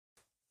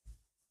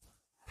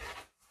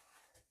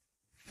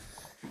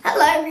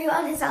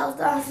everyone, it's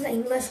Alpha's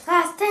English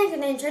class 10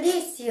 and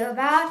introduce you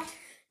about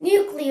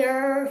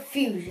nuclear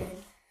fusion.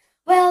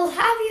 Well,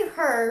 have you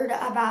heard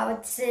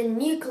about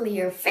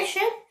nuclear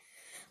fission?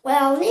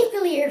 Well,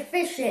 nuclear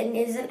fission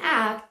is an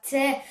act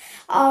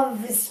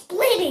of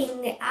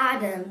splitting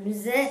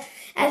atoms,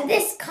 and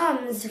this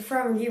comes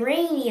from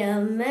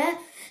uranium.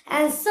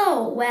 And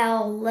so,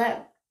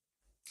 well,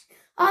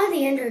 on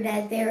the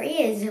internet there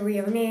is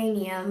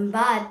uranium,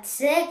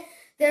 but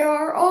there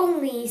are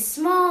only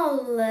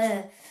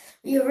small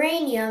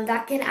uranium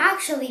that can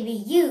actually be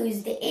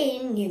used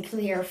in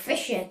nuclear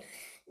fission.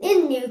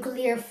 In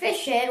nuclear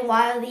fission,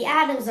 while the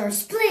atoms are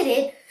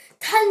splitted,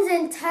 tons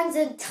and tons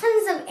and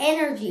tons of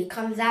energy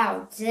comes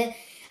out.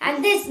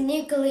 And this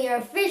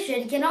nuclear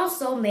fission can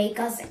also make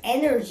us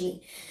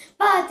energy.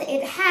 But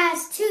it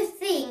has two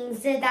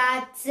things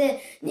that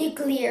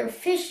nuclear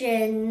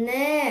fission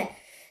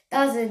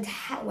doesn't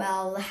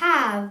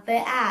have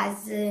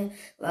as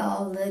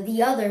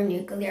the other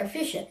nuclear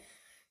fission.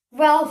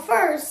 Well,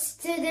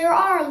 first, there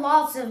are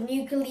lots of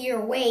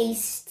nuclear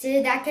waste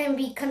that can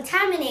be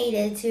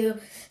contaminated to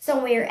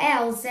somewhere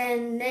else,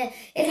 and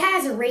it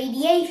has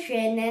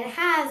radiation and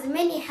has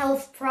many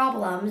health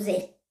problems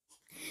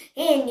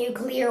in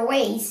nuclear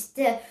waste.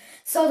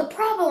 So the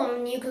problem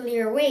of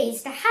nuclear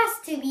waste has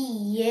to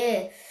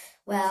be,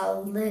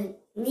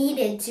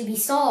 needed to be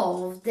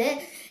solved.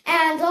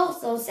 And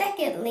also,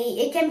 secondly,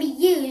 it can be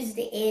used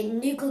in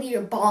nuclear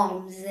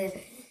bombs.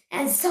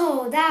 And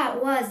so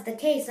that was the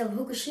case of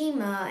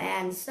Fukushima.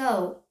 And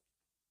so,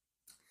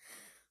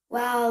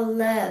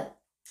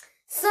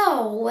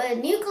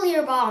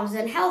 nuclear bombs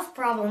and health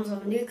problems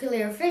of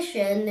nuclear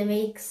fission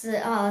makes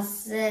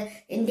us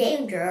in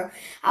danger.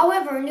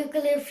 However,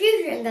 nuclear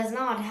fusion does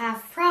not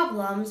have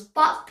problems,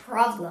 but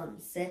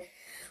problems.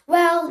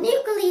 Well,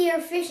 nuclear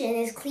fission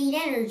is clean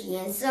energy,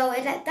 and so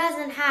it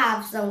doesn't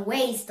have some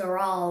waste or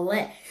all.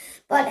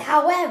 But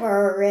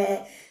however,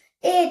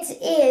 it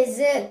is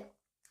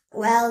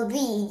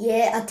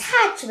the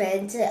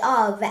attachment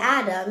of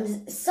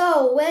atoms,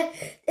 so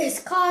this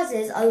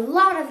causes a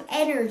lot of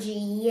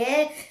energy,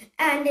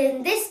 and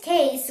in this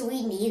case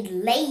we need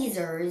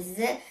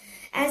lasers,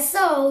 and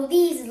so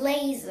these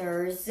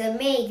lasers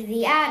make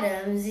the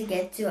atoms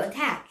get to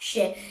attach.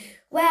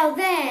 Well,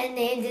 then,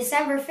 in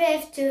December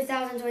 5th,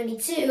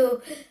 2022,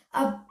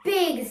 a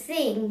big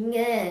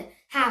thing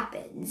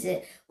happens.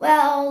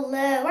 Well,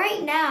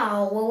 right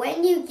now,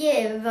 when you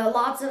give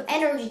lots of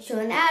energy to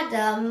an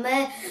atom,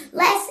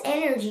 less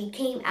energy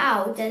came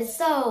out, and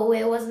so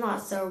it was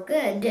not so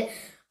good.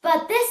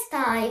 But this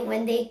time,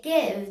 when they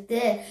give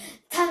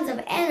tons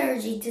of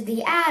energy to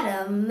the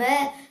atom,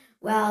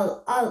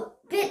 a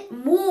bit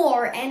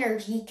more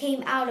energy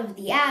came out of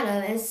the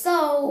atom, and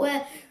so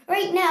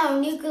right now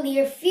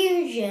nuclear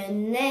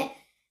fusion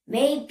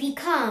may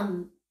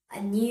become a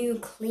new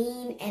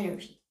clean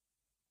energy.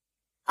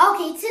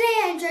 Okay, today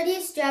I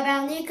introduced you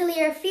about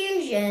nuclear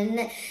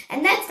fusion,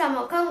 and next time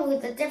I'll come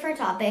with a different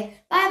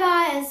topic. Bye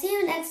bye and see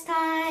you next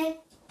time.